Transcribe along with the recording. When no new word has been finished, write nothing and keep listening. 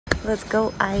Let's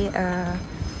go.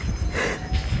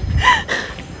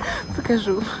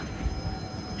 Покажу.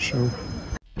 Show.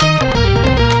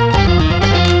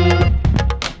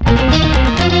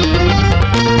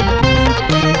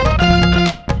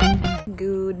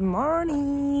 Good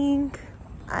morning.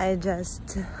 I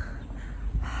just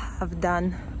have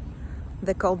done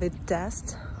the COVID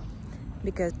test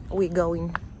because we're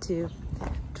going to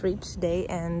trip today,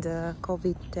 and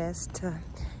COVID test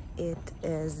it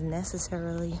is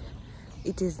necessary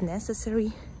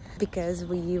because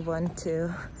we want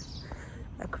to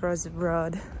cross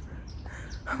abroad.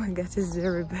 Oh my god, it's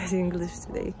very bad English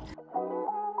today.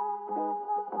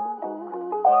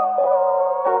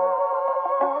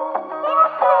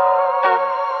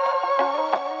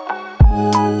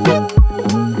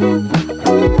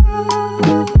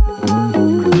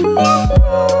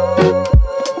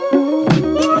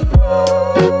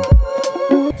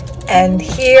 And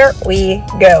here we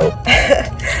go.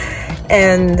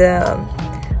 And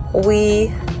we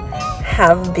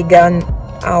have begun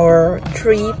our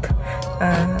trip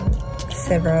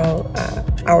several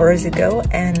hours ago,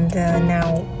 and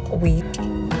now we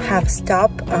have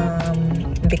stopped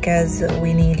because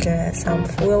we need some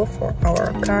fuel for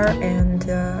our car, and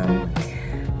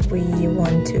we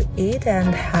want to eat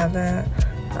and have a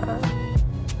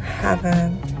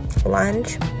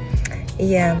lunch.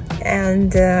 Yeah,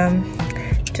 and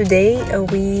today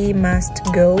we must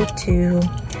go to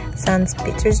St.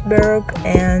 Petersburg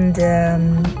and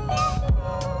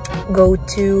go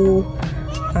to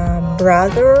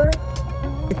brother.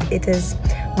 It is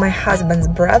my husband's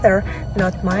brother,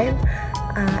 not mine.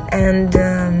 And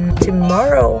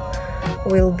tomorrow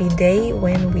will be day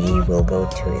when we will go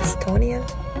to Estonia.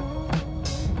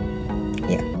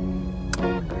 Yeah,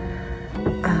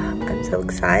 I'm so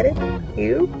excited.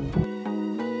 You?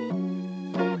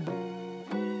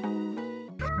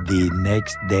 The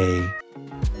next day.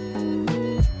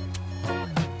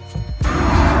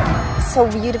 So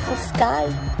beautiful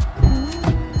sky.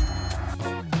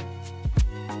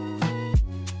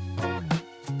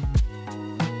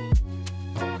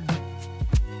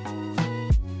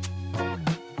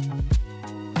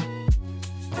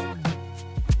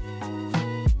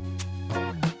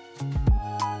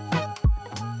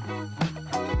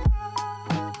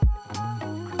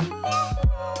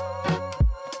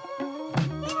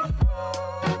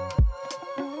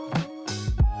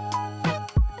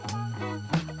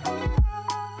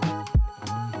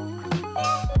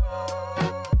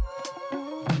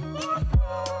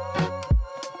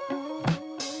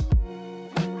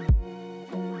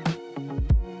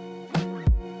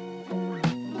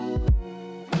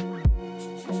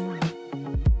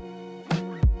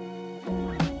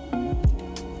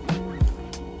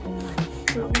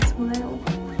 Smile.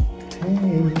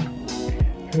 Hey.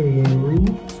 Hello.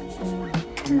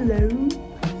 Hello.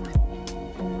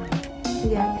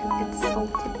 Yeah, it's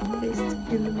salty taste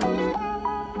in the mouth.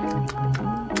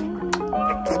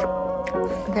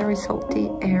 Very salty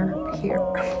air here.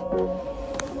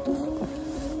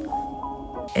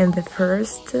 And the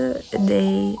first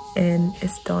day in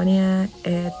Estonia,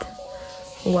 it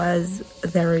was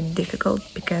very difficult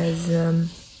because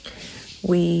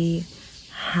we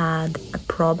had a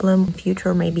problem. In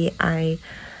future maybe I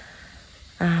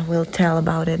will tell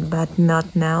about it, but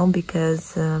not now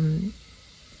because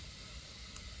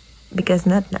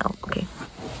not now. Okay,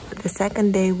 the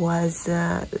second day was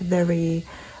very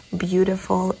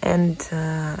beautiful and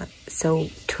so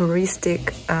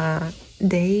touristic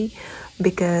day,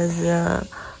 because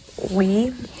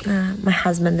we my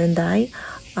husband and I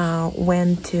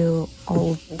went to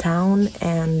Old Town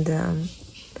and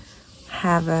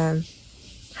had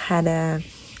a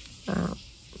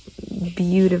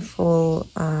beautiful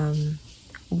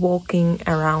walking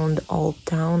around Old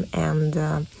Town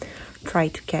and try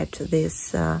to catch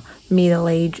this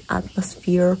middle-age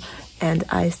atmosphere and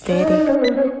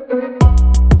aesthetic.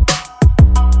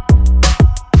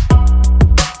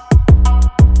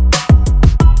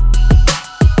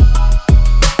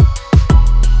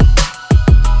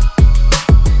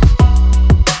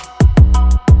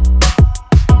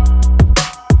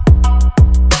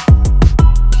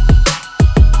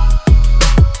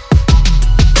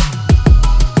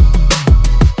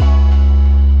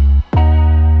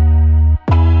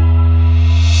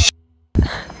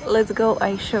 Let's go,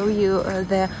 I show you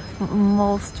the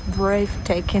most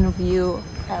breathtaking view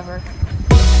ever.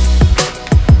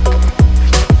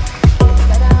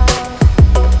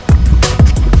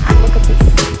 Look at this.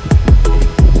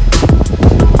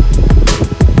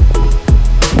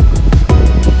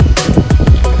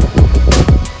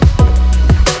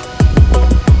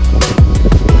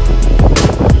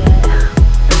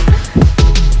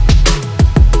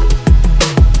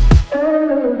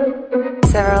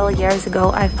 years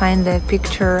ago I find a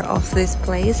picture of this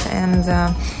place and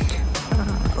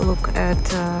look at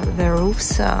the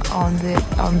roofs on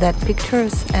that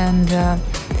pictures and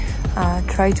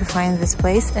try to find this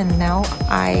place, and now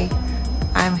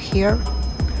I'm here.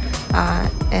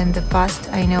 In the past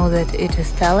I know that it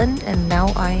is Tallinn, and now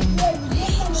I'm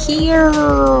here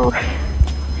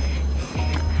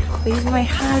with my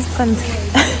husband.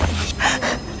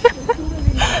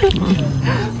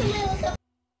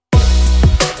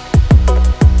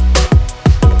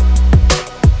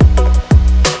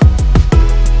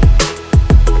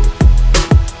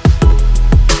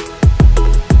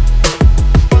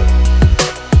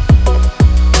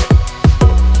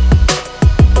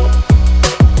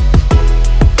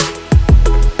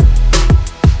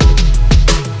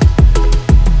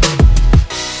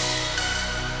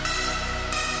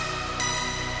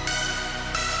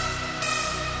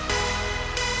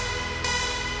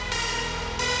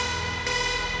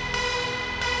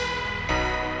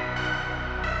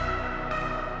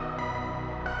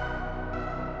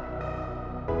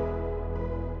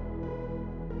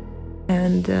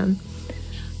 And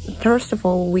first of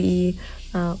all, we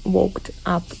walked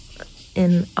up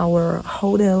in our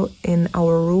hotel, in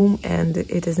our room, and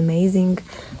it is amazing.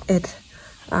 It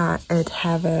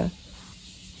have a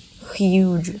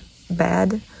huge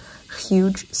bed,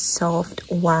 huge, soft,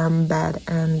 warm bed,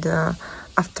 and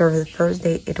after the first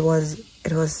day, it was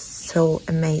so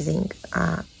amazing.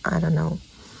 I don't know,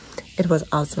 it was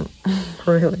awesome,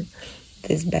 really,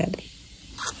 this bed.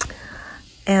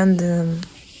 And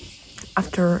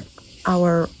after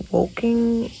our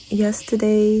walking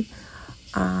yesterday,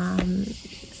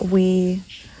 we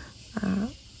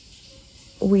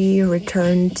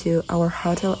returned to our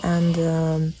hotel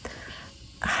and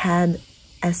had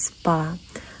a spa,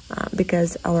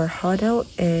 because our hotel,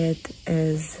 it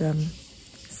is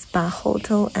spa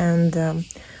hotel, and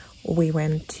we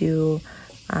went to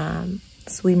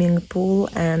swimming pool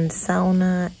and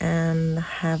sauna and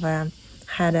had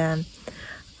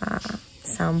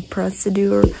some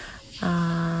procedure.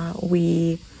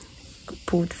 We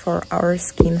put for our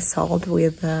skin salt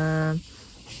with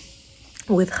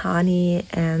honey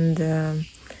and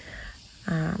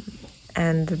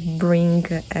bring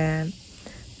a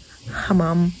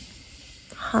hammam,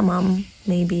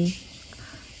 maybe.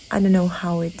 I don't know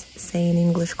how it's say in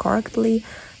English correctly,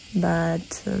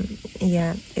 but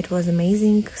yeah, it was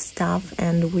amazing stuff,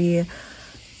 and we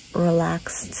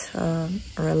relaxed.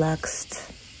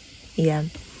 Yeah,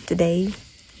 today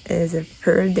is the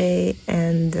third day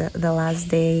and the last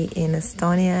day in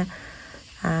Estonia,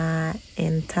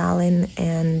 in Tallinn,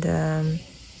 and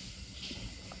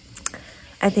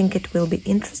I think it will be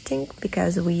interesting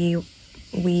because we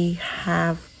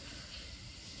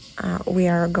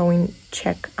are going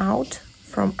check out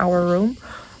from our room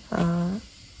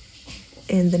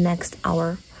in the next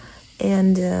hour,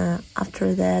 and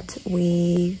after that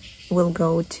we will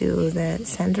go to the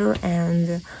center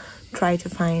and try to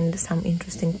find some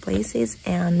interesting places.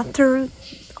 And after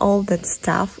all that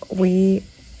stuff, we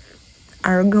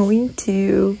are going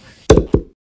to,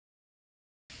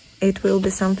 it will be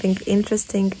something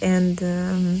interesting, and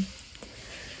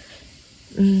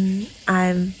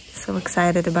I'm so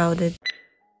excited about it.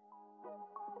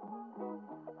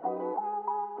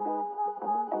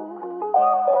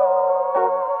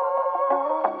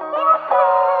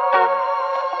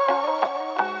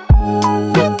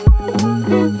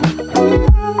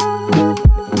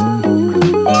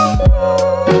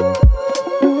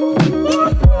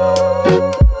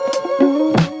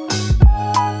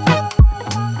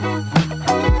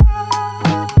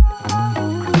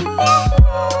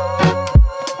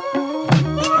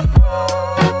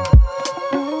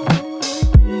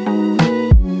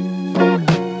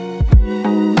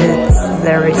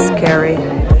 Very scary.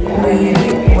 We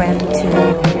went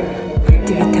to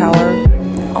TV Tower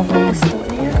of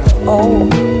Estonia. Oh.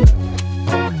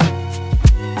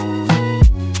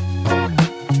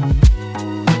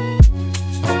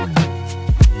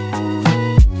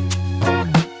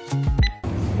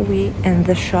 We in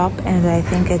the shop, and I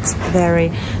think it's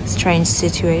very strange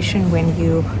situation when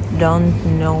you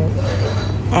don't know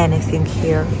anything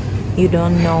here. You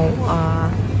don't know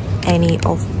any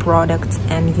of products,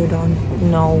 and you don't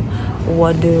know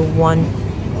what do you want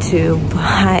to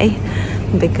buy,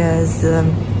 because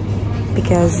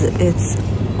it's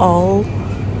all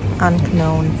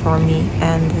unknown for me,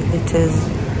 and it is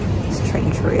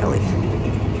strange, really.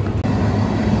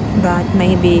 But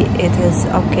maybe it is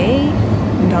okay.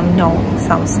 Don't know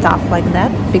some stuff like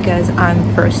that, because I'm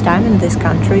first time in this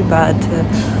country, but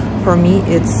for me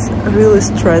it's really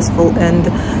stressful. And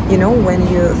you know, when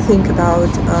you think about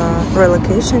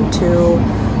relocation to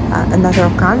another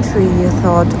country, you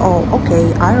thought, oh,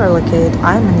 okay, I relocate,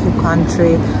 I'm a new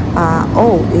country,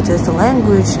 oh, it is a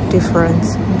language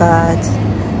difference, but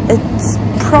it's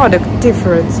product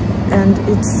difference, and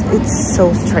it's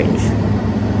so strange.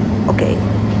 Okay,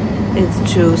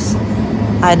 it's juice.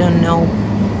 I don't know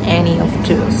any of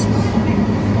juice.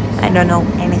 I don't know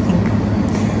anything.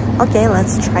 Okay,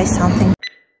 let's try something.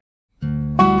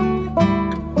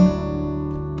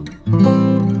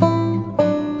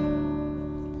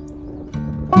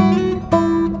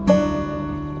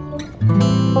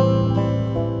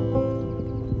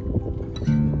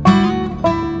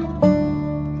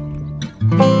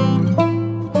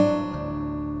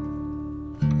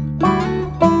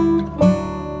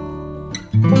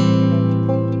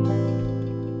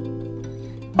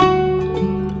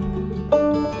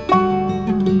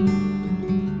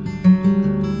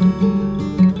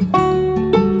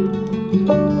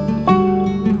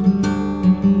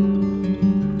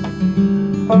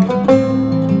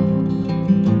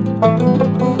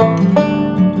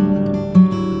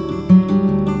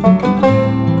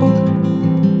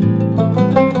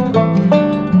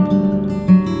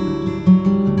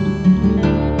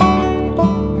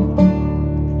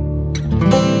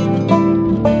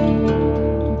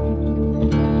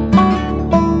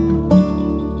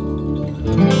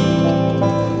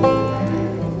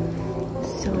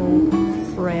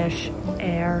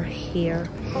 Air here,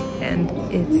 and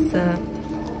it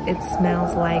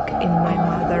smells like in my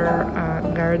mother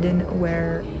garden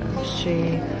where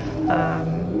she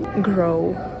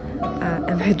grow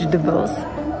vegetables.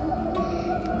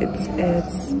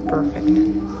 It's perfect.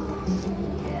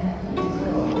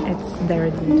 It's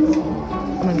very good.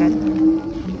 Oh my god.